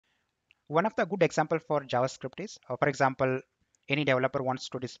one of the good example for JavaScript is, for example, any developer wants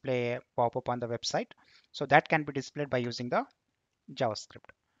to display a pop-up on the website. So that can be displayed by using the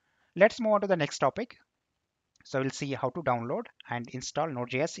JavaScript. Let's move on to the next topic. So we'll see how to download and install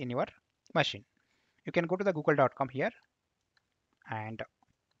Node.js in your machine. You can go to the google.com here and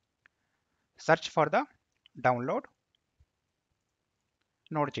search for the download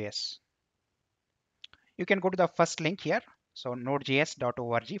Node.js. You can go to the first link here. So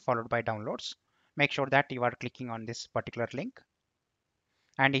nodejs.org followed by downloads. Make sure that you are clicking on this particular link.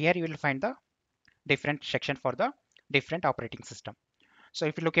 And here you will find the different section for the different operating system. So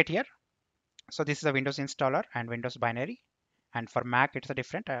if you look at here, so this is a Windows installer and Windows binary. And for Mac, it's a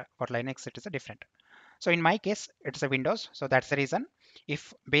different. For Linux, it is a different. So in my case, it's a Windows. So that's the reason.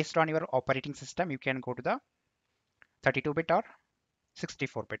 If based on your operating system, you can go to the 32-bit or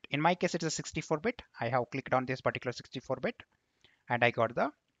 64-bit. In my case, it's a 64-bit. I have clicked on this particular 64-bit and I got the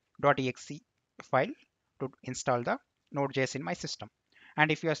 .exe file to install the Node.js in my system.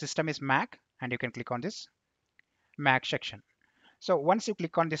 And if your system is Mac, and you can click on this Mac section. So once you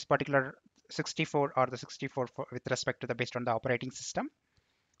click on this particular 64 or the 64 with respect to the based on the operating system,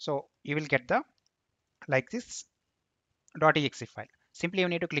 so you will get the like this .exe file. Simply you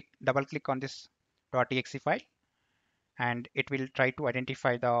need to double click on this .exe file and it will try to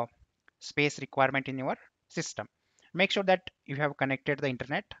identify the space requirement in your system. Make sure that you have connected the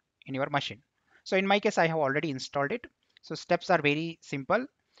internet in your machine. So in my case, I have already installed it. So steps are very simple.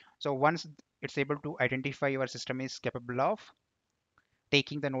 So once it's able to identify your system is capable of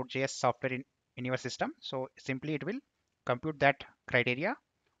taking the Node.js software in your system, so simply it will compute that criteria.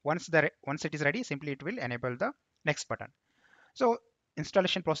 Once it is ready, simply it will enable the next button. So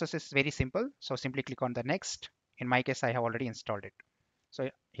installation process is very simple. So simply click on the next. In my case, I have already installed it. So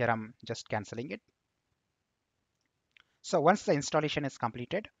here I'm just canceling it. So once the installation is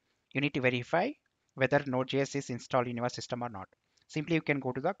completed, you need to verify whether Node.js is installed in your system or not. Simply you can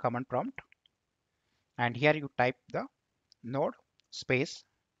go to the command prompt and here you type the node space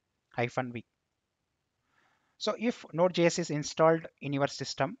 -v. So if Node.js is installed in your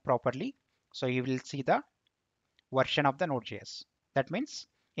system properly, so you will see the version of the Node.js. That means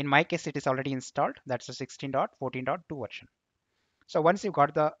in my case, it is already installed. That's a 16.14.2 version. So once you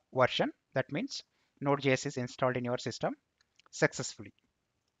got the version, that means Node.js is installed in your system successfully.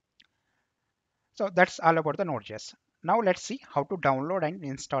 So that's all about the Node.js. Now let's see how to download and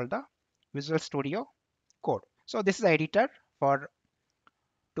install the Visual Studio code. So this is the editor for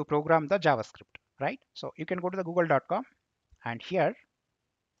to program the JavaScript, right? So you can go to the google.com and here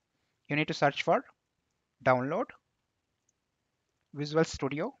you need to search for download Visual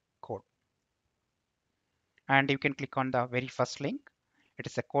Studio code. And you can click on the very first link. It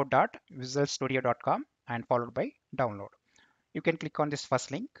is a code.visualstudio.com and followed by download. You can click on this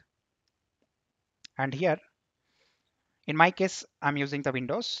first link. And here, in my case, I'm using the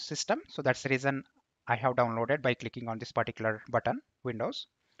Windows system. So that's the reason I have downloaded by clicking on this particular button, Windows.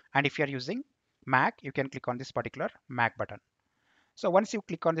 And if you're using Mac, you can click on this particular Mac button. So once you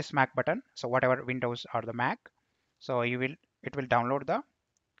click on this Mac button, so whatever Windows or the Mac, so it will download the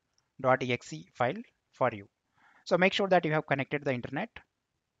 .exe file for you. So make sure that you have connected the internet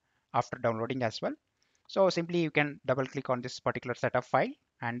after downloading as well. So simply you can double click on this particular setup file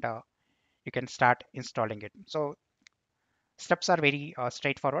and you can start installing it. So steps are very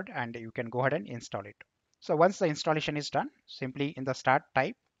straightforward and you can go ahead and install it. So once the installation is done, simply in the start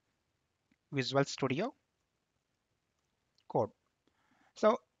type Visual Studio code.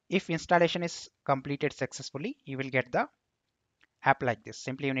 So if installation is completed successfully, you will get the app like this.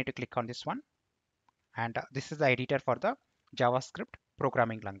 Simply you need to click on this one. And this is the editor for the JavaScript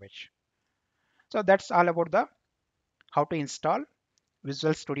programming language. So that's all about the how to install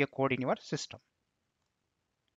Visual Studio code in your system.